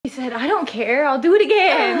said, I don't care. I'll do it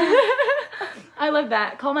again. I love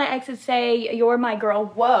that. Call my ex and say, you're my girl.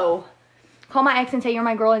 Whoa. Call my ex and say, you're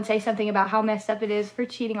my girl, and say something about how messed up it is for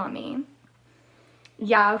cheating on me.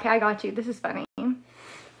 Yeah, okay, I got you. This is funny.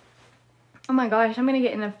 Oh my gosh, I'm going to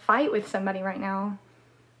get in a fight with somebody right now.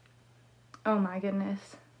 Oh my goodness.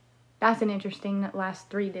 That's an interesting last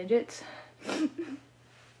 3 digits.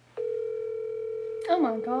 Oh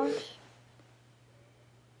my gosh.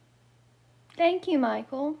 Thank you,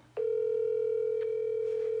 Michael.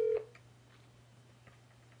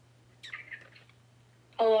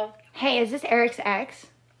 Hello? Hey, is this Eric's ex?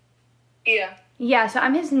 Yeah. Yeah, so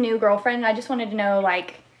I'm his new girlfriend. I just wanted to know,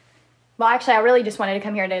 like, well, actually, I really just wanted to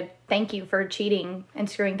come here to thank you for cheating and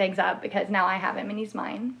screwing things up, because now I have him and he's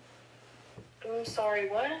mine. I'm sorry,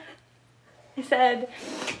 what? I said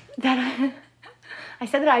that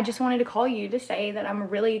I just wanted to call you to say that I'm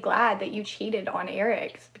really glad that you cheated on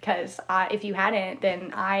Eric's, because if you hadn't,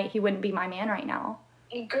 then he wouldn't be my man right now.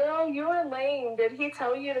 Girl, you are lame. Did he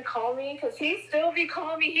tell you to call me? Because he still be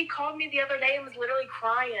calling me. He called me the other day and was literally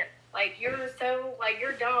crying. Like, you're dumb.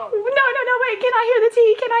 No, wait, can I hear the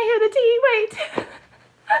tea? Can I hear the tea? Wait.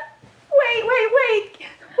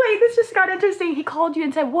 Wait, this just got interesting. He called you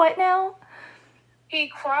and said what now? He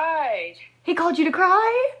cried. He called you to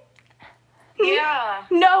cry? Yeah.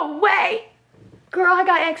 No way. Girl, I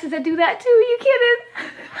got exes that do that too. You kidding?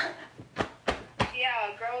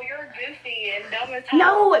 Yeah, girl, you're goofy and dumb as hell.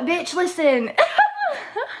 No, bitch, listen.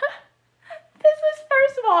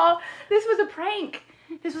 First of all, this was a prank.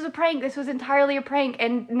 This was entirely a prank.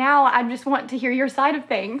 And now I just want to hear your side of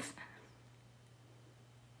things.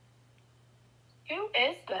 Who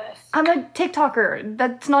is this? I'm a TikToker.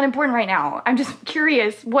 That's not important right now. I'm just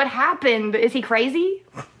curious. What happened? Is he crazy?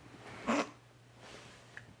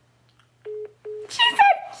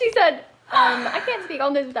 She said, I can't speak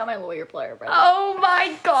on this without my lawyer player, brother. oh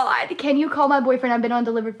my God. Can you call my boyfriend? I've been on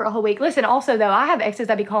delivered for a whole week. Listen, also though, I have exes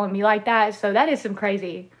that be calling me like that, so that is some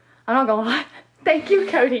crazy. I'm not gonna lie. Thank you,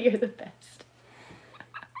 Cody. You're the best.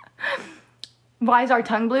 Why is our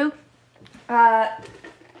tongue blue?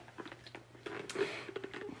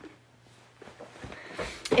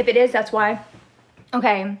 If it is, that's why.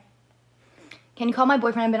 Okay. Can you call my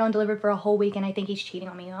boyfriend? I've been on delivered for a whole week and I think he's cheating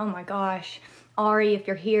on me. Oh my gosh. Ari, if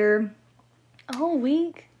you're here. A whole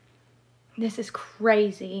week? This is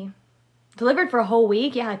crazy. Delivered for a whole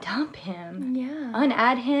week? Yeah, dump him. Yeah.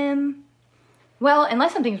 Unadd him. Well,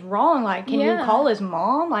 unless something's wrong, like, can you call his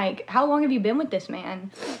mom? Like, how long have you been with this man?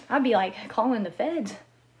 I'd be like calling the feds.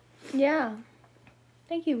 Yeah.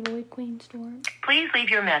 Thank you, Void Queen Storm. Please leave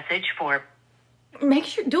your message for... Make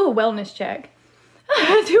sure, do a wellness check.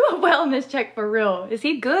 Do a wellness check for real. Is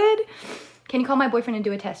he good? Can you call my boyfriend and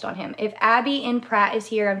do a test on him? If Abby and Pratt is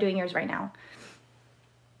here, I'm doing yours right now.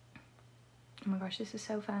 Oh my gosh, this is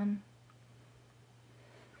so fun.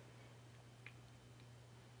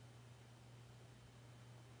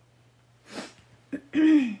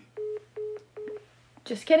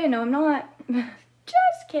 Just kidding. No, I'm not.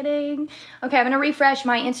 Just kidding. Okay, I'm going to refresh.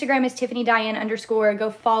 My Instagram is TiffanyDiane_.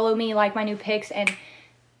 Go follow me, like my new pics, and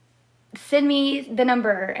send me the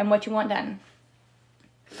number and what you want done.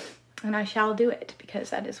 And I shall do it, because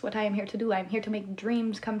that is what I am here to do. I am here to make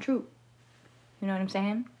dreams come true. You know what I'm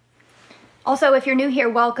saying? Also, if you're new here,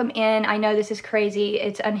 welcome in. I know this is crazy.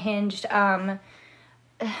 It's unhinged. I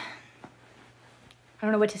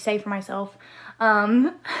don't know what to say for myself.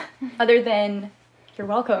 Other than, you're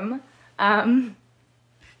welcome.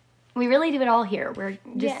 We really do it all here. We're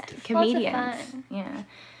just comedians. Lots of fun. Yeah.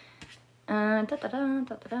 I'm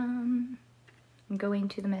going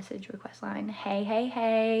to the message request line.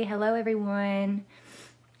 Hey. Hello, everyone.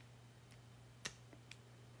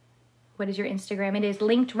 What is your Instagram? It is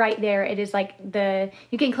linked right there. It is like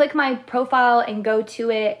you can click my profile and go to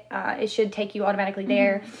it. It should take you automatically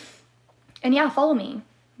there. And yeah, follow me,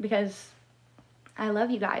 because I love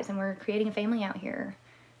you guys and we're creating a family out here.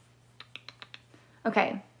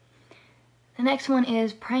 Okay. The next one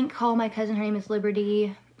is prank call my cousin. Her name is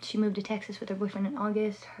Liberty. She moved to Texas with her boyfriend in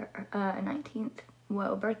August. Her 19th.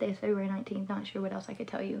 Whoa, birthday is February 19th. Not sure what else I could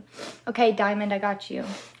tell you. Okay, Diamond, I got you.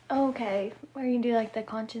 Okay. Where you do like the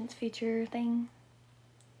conscience feature thing?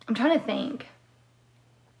 I'm trying to think.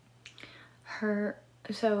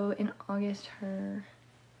 So in August, her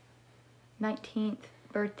 19th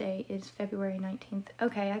birthday is February 19th.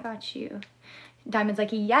 Okay, I got you. Diamond's like,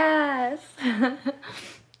 yes.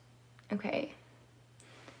 Okay.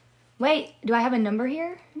 Wait, do I have a number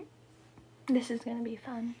here? This is gonna be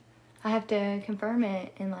fun. I have to confirm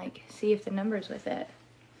it and like see if the number's with it.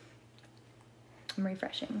 I'm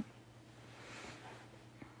refreshing.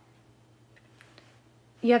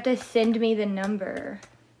 You have to send me the number.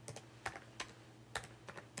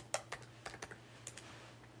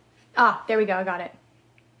 Ah, there we go. I got it.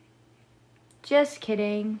 Just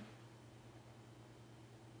kidding.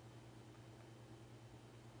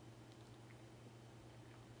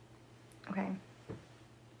 Okay.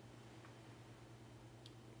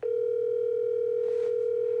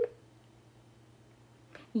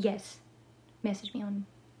 Yes. Message me on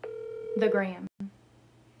the gram.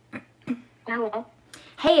 Hello.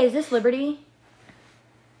 Hey, is this Liberty?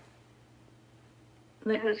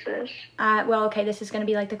 Who's this? Well, okay, this is going to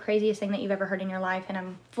be like the craziest thing that you've ever heard in your life, and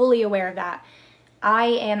I'm fully aware of that. I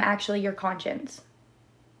am actually your conscience.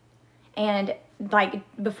 And, like,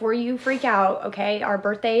 before you freak out, okay, our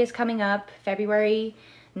birthday is coming up February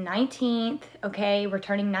 19th, okay? We're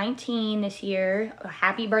turning 19 this year.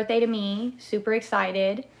 Happy birthday to me. Super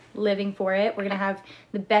excited. Living for it. We're going to have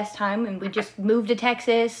the best time, and we just moved to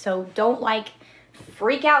Texas, so don't, like,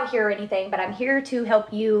 freak out here or anything, but I'm here to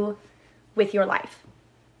help you with your life.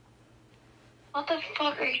 What the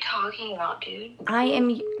fuck are you talking about, dude? I am...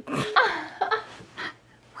 What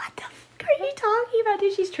the fuck are you talking about,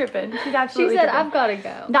 dude? She's tripping. She's She absolutely said, tripping. I've got to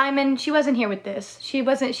go. Diamond, she wasn't here with this. She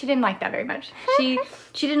didn't like that very much. She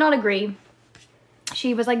did not agree.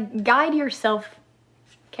 She was like, guide yourself,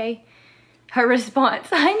 okay? Her response,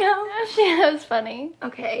 I know. That was funny.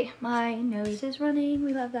 Okay, my nose is running.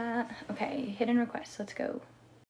 We love that. Okay, hidden requests. Let's go.